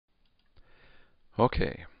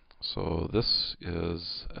Okay, so this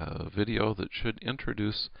is a video that should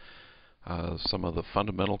introduce some of the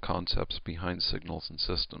fundamental concepts behind signals and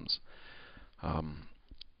systems.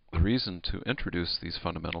 The reason to introduce these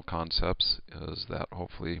fundamental concepts is that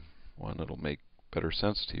hopefully, one, it'll make better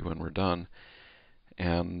sense to you when we're done,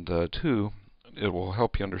 and two, it will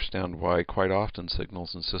help you understand why quite often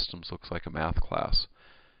signals and systems looks like a math class.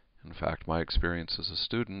 In fact, my experience as a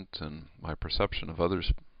student and my perception of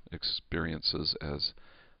others' experiences as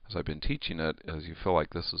I've been teaching it is you feel like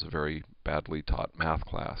this is a very badly taught math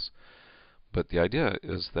class. But the idea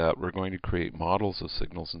is that we're going to create models of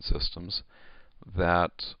signals and systems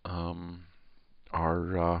that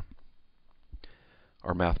are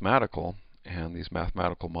mathematical, and these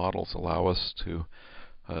mathematical models allow us to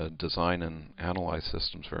design and analyze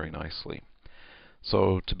systems very nicely.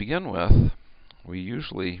 So to begin with, we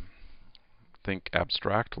usually think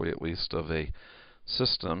abstractly, at least, of a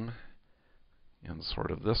system in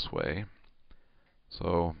sort of this way.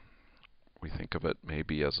 So we think of it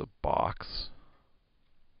maybe as a box.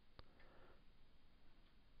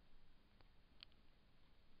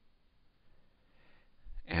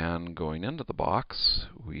 And going into the box,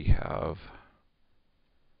 we have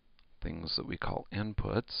things that we call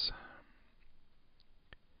inputs.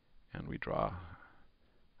 And we draw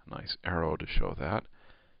a nice arrow to show that.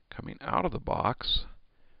 Coming out of the box,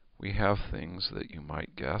 we have things that you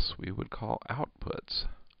might guess we would call outputs.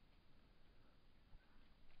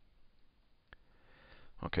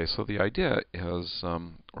 Okay, so the idea is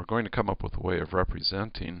we're going to come up with a way of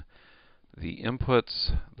representing the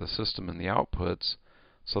inputs, the system, and the outputs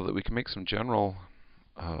so that we can make some general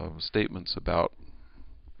statements about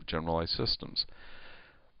generalized systems.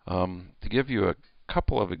 To give you a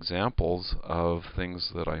couple of examples of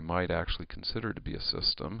things that I might actually consider to be a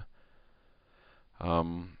system,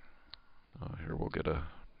 here we'll get a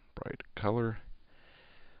bright color.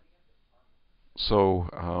 So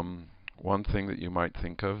one thing that you might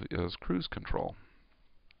think of is cruise control.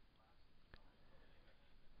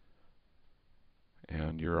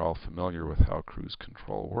 And you're all familiar with how cruise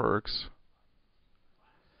control works.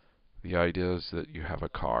 The idea is that you have a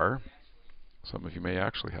car. Some of you may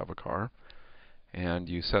actually have a car. And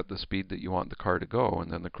you set the speed that you want the car to go,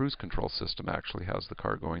 and then the cruise control system actually has the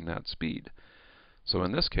car going that speed. So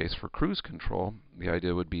in this case, for cruise control, the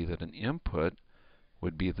idea would be that an input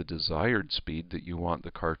would be the desired speed that you want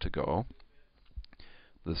the car to go.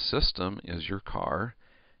 The system is your car,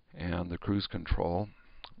 and the cruise control,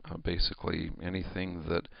 basically anything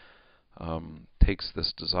that takes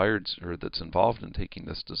this desired, or that's involved in taking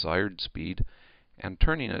this desired speed and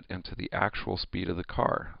turning it into the actual speed of the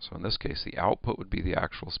car. So in this case, the output would be the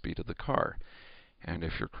actual speed of the car. And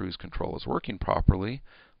if your cruise control is working properly,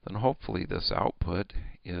 then hopefully this output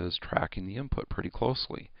is tracking the input pretty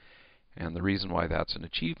closely. And the reason why that's an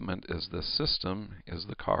achievement is this system is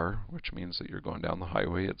the car, which means that you're going down the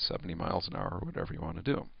highway at 70 miles an hour or whatever you want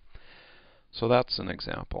to do. So that's an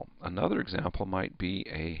example. Another example might be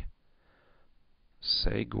a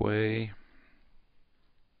Segway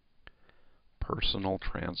personal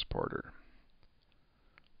transporter.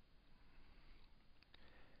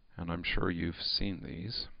 And I'm sure you've seen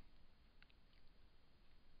these.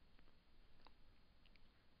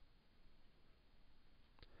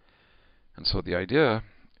 And so the idea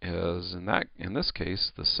is, in this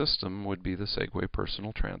case, the system would be the Segway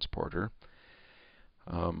personal transporter.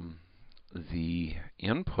 The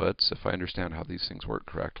inputs, if I understand how these things work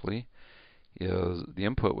correctly, is the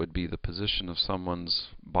input would be the position of someone's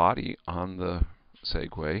body on the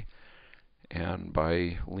Segway. And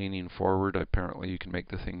by leaning forward, apparently you can make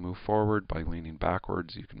the thing move forward. By leaning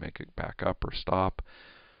backwards, you can make it back up or stop.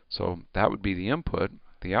 So that would be the input.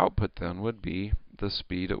 The output then would be the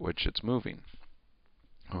speed at which it's moving.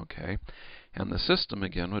 Okay, and the system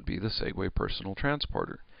again would be the Segway personal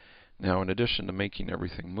transporter. Now, in addition to making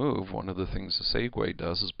everything move, one of the things the Segway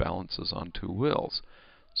does is balances on two wheels.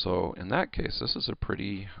 So in that case, this is a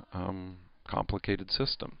pretty complicated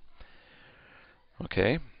system.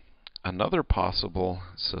 Okay, another possible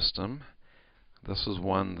system, this is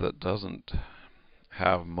one that doesn't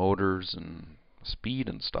have motors and speed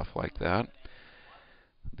and stuff like that.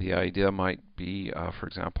 The idea might be, for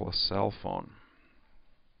example, a cell phone.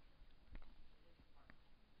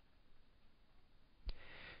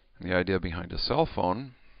 And the idea behind a cell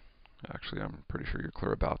phone, actually I'm pretty sure you're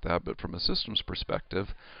clear about that, but from a systems perspective,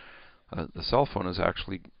 the cell phone is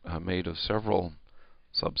actually made of several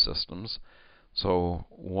subsystems. So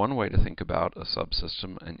one way to think about a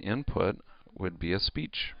subsystem, an input, would be a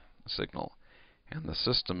speech signal. And the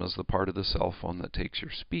system is the part of the cell phone that takes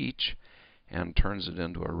your speech and turns it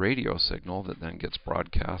into a radio signal that then gets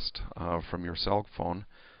broadcast from your cell phone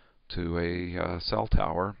to a cell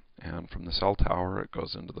tower, and from the cell tower it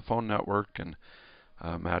goes into the phone network and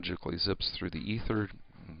magically zips through the ether.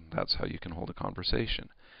 That's how you can hold a conversation.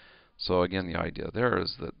 So again, the idea there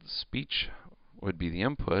is that speech would be the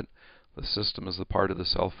input. The system is the part of the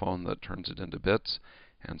cell phone that turns it into bits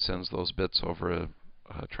and sends those bits over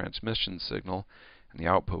a transmission signal, and the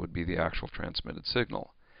output would be the actual transmitted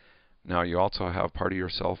signal. Now you also have part of your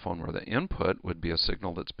cell phone where the input would be a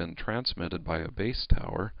signal that's been transmitted by a base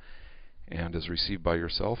tower and is received by your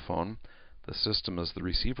cell phone. The system is the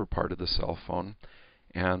receiver part of the cell phone,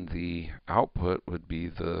 and the output would be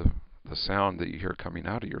the sound that you hear coming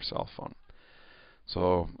out of your cell phone.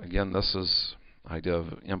 So again, this is the idea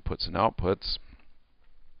of inputs and outputs,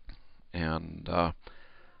 and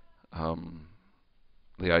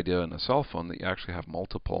the idea in a cell phone that you actually have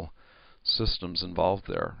multiple systems involved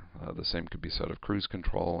there. The same could be said of cruise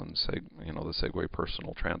control and the Segway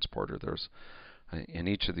personal transporter. There's in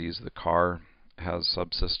each of these, the car has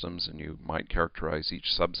subsystems, and you might characterize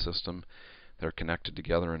each subsystem. They're connected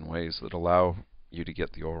together in ways that allow you to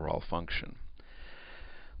get the overall function.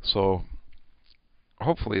 So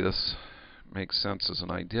hopefully this makes sense as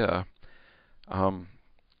an idea.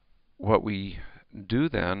 What we do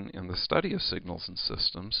then in the study of signals and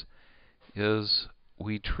systems is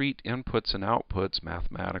we treat inputs and outputs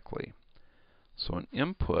mathematically. So an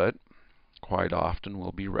input quite often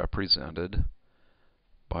will be represented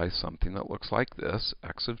by something that looks like this,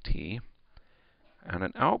 x of t, and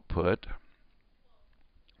an output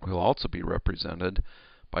will also be represented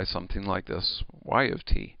by something like this, y of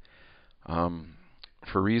t.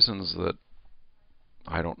 For reasons that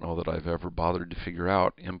I don't know that I've ever bothered to figure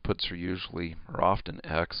out, inputs are often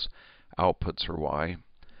x, outputs are y.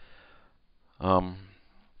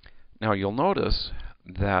 Now you'll notice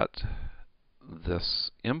that this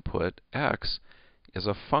input x is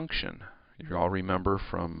a function. You all remember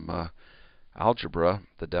from algebra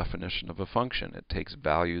the definition of a function. It takes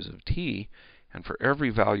values of t, and for every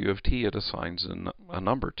value of t it assigns a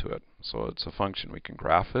number to it. So it's a function. We can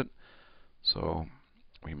graph it. So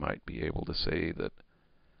we might be able to say that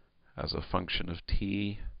as a function of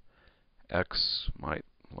t, x might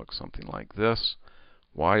look something like this.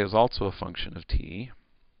 Y is also a function of t,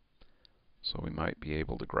 so we might be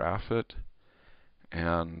able to graph it.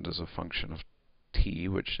 And as a function of t,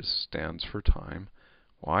 which stands for time,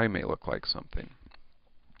 y may look like something.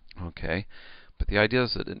 Okay, but the idea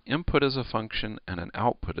is that an input is a function and an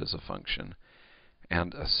output is a function.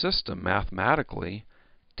 And a system mathematically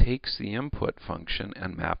takes the input function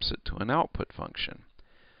and maps it to an output function.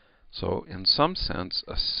 So in some sense,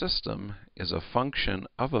 a system is a function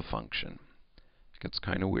of a function. It gets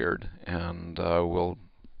kind of weird, and we'll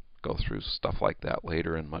go through stuff like that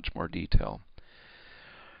later in much more detail.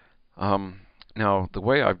 Now, the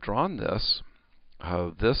way I've drawn this,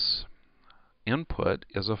 this input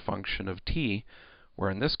is a function of t, where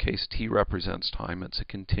in this case t represents time. It's a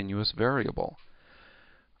continuous variable.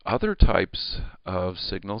 Other types of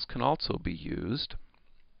signals can also be used.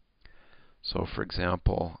 So for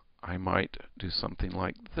example, I might do something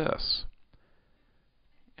like this.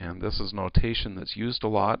 And this is notation that's used a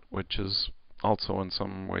lot, which is also in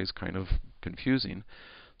some ways kind of confusing.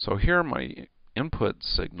 So here my input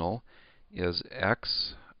signal is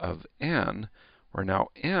x of n, where now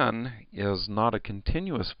n is not a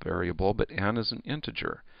continuous variable, but n is an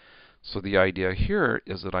integer. So the idea here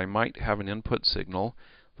is that I might have an input signal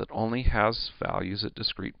that only has values at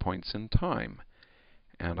discrete points in time.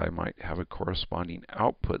 And I might have a corresponding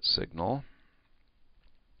output signal,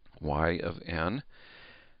 y of n.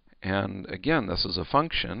 And again, this is a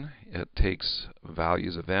function. It takes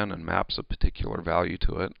values of n and maps a particular value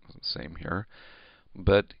to it. Same here.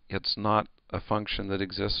 But it's not a function that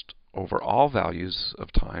exists over all values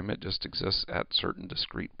of time. It just exists at certain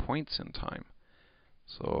discrete points in time.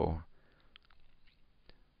 So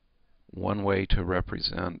one way to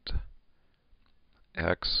represent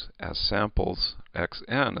x as samples,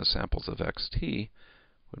 xn as samples of xt,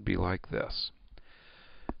 would be like this.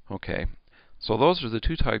 Okay, so those are the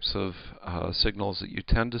two types of signals that you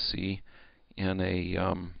tend to see in a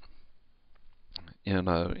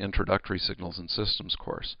introductory signals and systems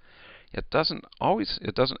course. It doesn't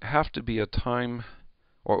have to be a time,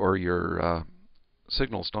 or your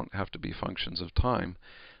signals don't have to be functions of time.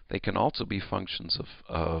 They can also be functions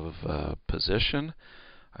of position,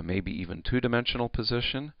 maybe even two-dimensional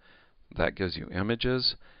position. That gives you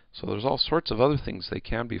images. So there's all sorts of other things they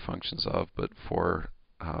can be functions of, but for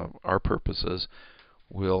our purposes,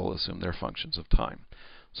 we'll assume they're functions of time.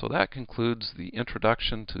 So that concludes the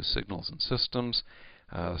introduction to signals and systems.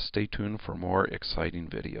 Stay tuned for more exciting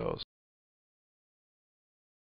videos.